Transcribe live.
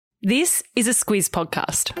This is a Squiz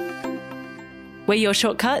podcast. We're your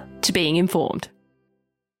shortcut to being informed.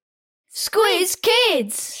 Squiz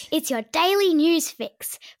Kids! It's your daily news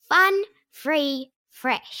fix. Fun, free,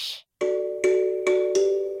 fresh.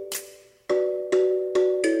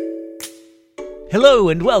 Hello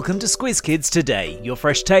and welcome to Squiz Kids Today, your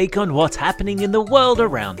fresh take on what's happening in the world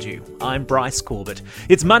around you. I'm Bryce Corbett.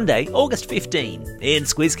 It's Monday, August 15. In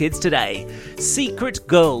Squiz Kids Today, secret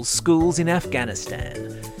girls' schools in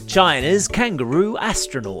Afghanistan, China's kangaroo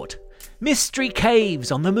astronaut, mystery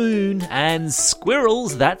caves on the moon, and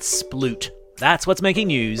squirrels that sploot. That's what's making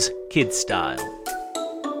news, kids style.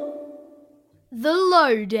 The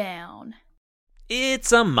Lowdown.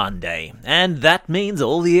 It's a Monday, and that means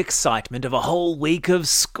all the excitement of a whole week of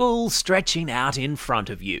school stretching out in front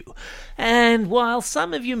of you. And while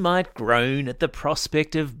some of you might groan at the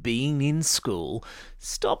prospect of being in school,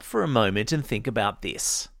 stop for a moment and think about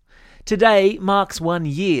this. Today marks 1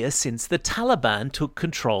 year since the Taliban took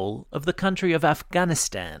control of the country of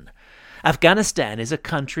Afghanistan. Afghanistan is a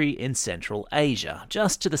country in Central Asia,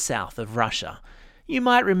 just to the south of Russia. You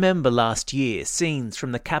might remember last year scenes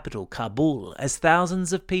from the capital Kabul as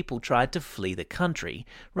thousands of people tried to flee the country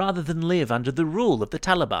rather than live under the rule of the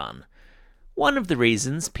Taliban. One of the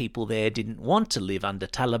reasons people there didn't want to live under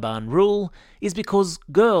Taliban rule is because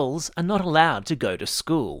girls are not allowed to go to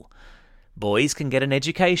school. Boys can get an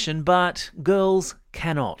education, but girls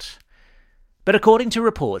cannot. But according to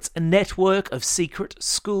reports, a network of secret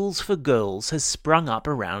schools for girls has sprung up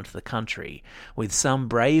around the country, with some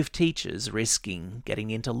brave teachers risking getting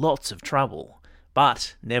into lots of trouble,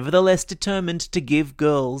 but nevertheless determined to give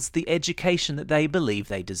girls the education that they believe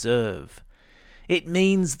they deserve. It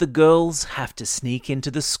means the girls have to sneak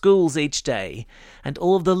into the schools each day, and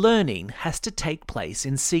all of the learning has to take place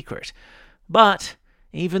in secret. But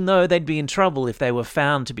even though they'd be in trouble if they were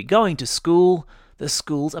found to be going to school, the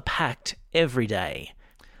schools are packed every day.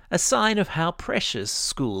 A sign of how precious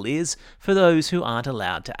school is for those who aren't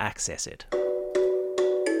allowed to access it.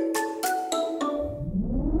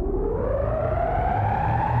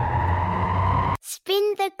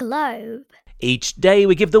 Spin the globe. Each day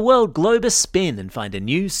we give the world globe a spin and find a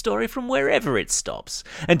news story from wherever it stops.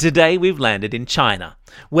 And today we've landed in China,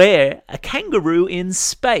 where a kangaroo in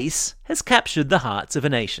space has captured the hearts of a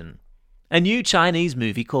nation. A new Chinese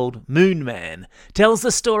movie called Moon Man tells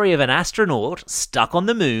the story of an astronaut stuck on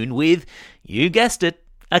the moon with, you guessed it,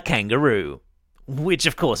 a kangaroo. Which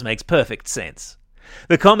of course makes perfect sense.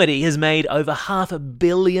 The comedy has made over $500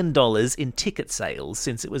 million in ticket sales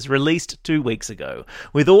since it was released 2 weeks ago,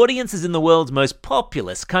 with audiences in the world's most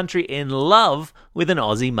populous country in love with an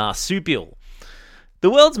Aussie marsupial. The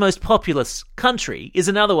world's most populous country is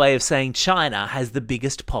another way of saying China has the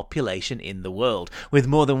biggest population in the world, with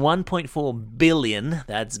more than 1.4 billion,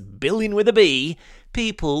 that's billion with a B,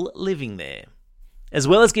 people living there. As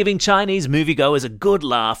well as giving Chinese moviegoers a good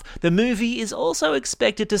laugh, the movie is also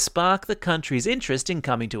expected to spark the country's interest in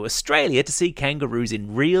coming to Australia to see kangaroos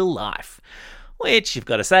in real life, which, you've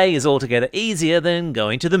got to say, is altogether easier than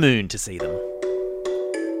going to the moon to see them.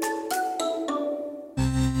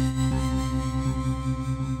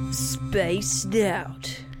 Spaced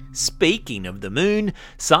out. Speaking of the moon,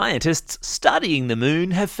 scientists studying the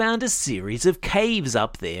moon have found a series of caves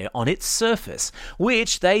up there on its surface,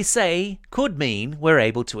 which they say could mean we're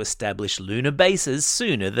able to establish lunar bases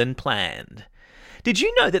sooner than planned. Did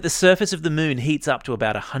you know that the surface of the moon heats up to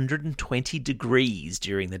about 120 degrees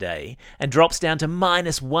during the day and drops down to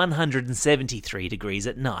minus 173 degrees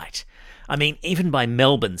at night? I mean, even by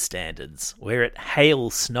Melbourne standards, where it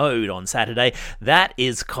hail-snowed on Saturday, that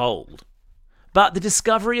is cold. But the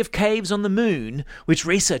discovery of caves on the moon, which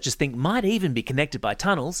researchers think might even be connected by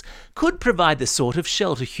tunnels, could provide the sort of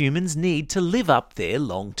shelter humans need to live up there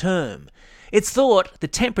long term. It's thought the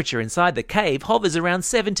temperature inside the cave hovers around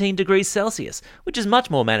 17 degrees Celsius, which is much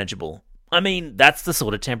more manageable. I mean, that's the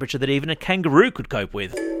sort of temperature that even a kangaroo could cope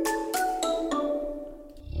with.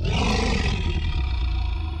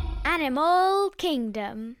 Animal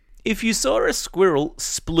Kingdom. If you saw a squirrel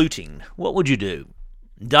splooting, what would you do?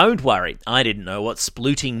 Don't worry, I didn't know what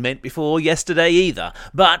splooting meant before yesterday either,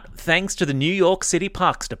 but thanks to the New York City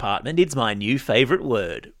Parks Department, it's my new favourite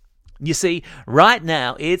word. You see, right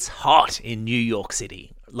now it's hot in New York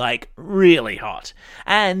City, like really hot,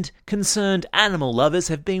 and concerned animal lovers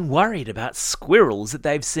have been worried about squirrels that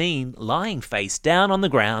they've seen lying face down on the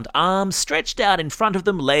ground, arms stretched out in front of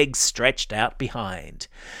them, legs stretched out behind.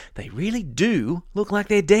 They really do look like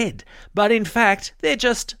they're dead, but in fact they're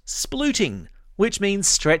just splooting, which means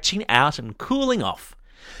stretching out and cooling off.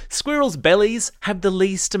 Squirrels' bellies have the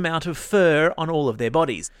least amount of fur on all of their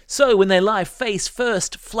bodies, so when they lie face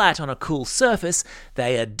first flat on a cool surface,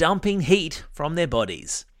 they are dumping heat from their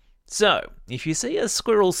bodies. So, if you see a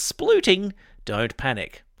squirrel splooting, don't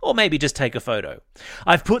panic. Or maybe just take a photo.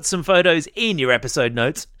 I've put some photos in your episode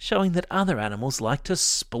notes showing that other animals like to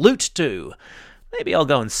sploot too. Maybe I'll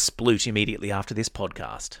go and sploot immediately after this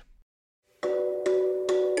podcast.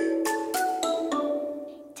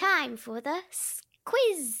 Time for the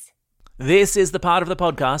quiz. This is the part of the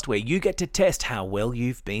podcast where you get to test how well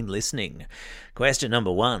you've been listening. Question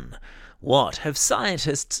number 1. What have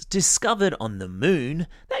scientists discovered on the moon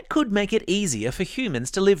that could make it easier for humans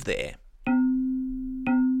to live there?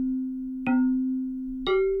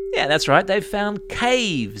 Yeah, that's right, they've found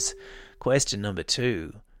caves. Question number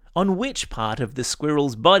 2. On which part of the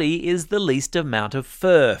squirrel's body is the least amount of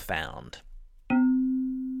fur found?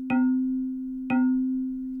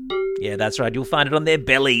 Yeah, that's right, you'll find it on their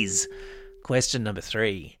bellies. Question number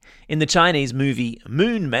 3. In the Chinese movie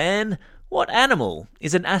Moon Man, what animal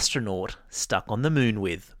is an astronaut stuck on the moon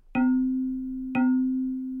with?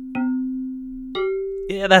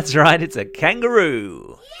 Yeah, that's right, it's a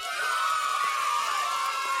kangaroo.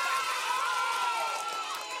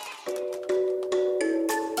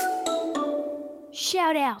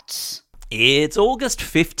 Shout-outs. It's August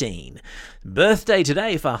 15. Birthday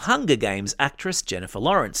today for Hunger Games actress Jennifer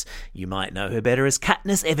Lawrence. You might know her better as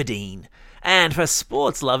Katniss Everdeen. And for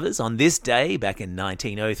sports lovers, on this day, back in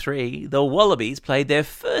 1903, the Wallabies played their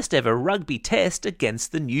first ever rugby test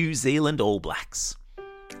against the New Zealand All Blacks.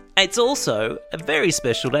 It's also a very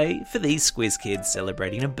special day for these Squiz kids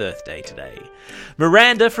celebrating a birthday today.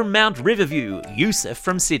 Miranda from Mount Riverview, Yusuf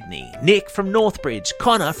from Sydney, Nick from Northbridge,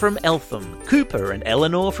 Connor from Eltham, Cooper and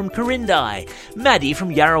Eleanor from Corindai, Maddie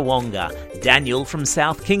from Yarrawonga, Daniel from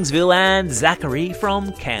South Kingsville and Zachary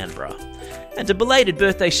from Canberra. And a belated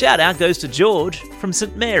birthday shout-out goes to George from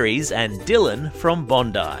St Mary's and Dylan from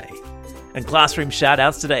Bondi. And classroom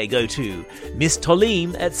shout-outs today go to Miss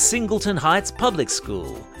Tolim at Singleton Heights Public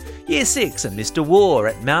School, Year 6 and Mr War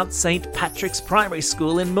at Mount St Patrick's Primary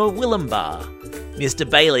School in Murwillumbah, Mr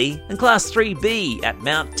Bailey and Class 3B at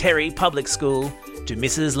Mount Terry Public School, to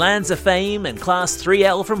Mrs Lanzafame and Class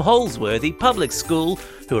 3L from Holsworthy Public School,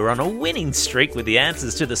 who are on a winning streak with the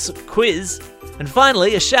answers to the quiz. And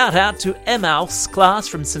finally, a shout out to Emmaus class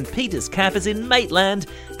from St Peter's campus in Maitland,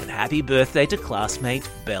 and happy birthday to classmate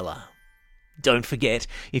Bella. Don't forget,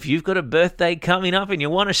 if you've got a birthday coming up and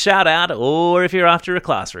you want a shout out, or if you're after a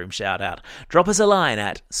classroom shout out, drop us a line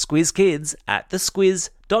at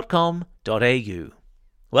squizkids@thesquiz.com.au.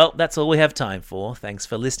 Well, that's all we have time for. Thanks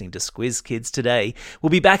for listening to Squiz Kids today.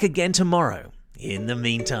 We'll be back again tomorrow. In the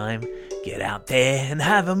meantime, get out there and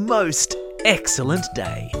have a most excellent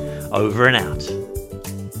day. Over and out.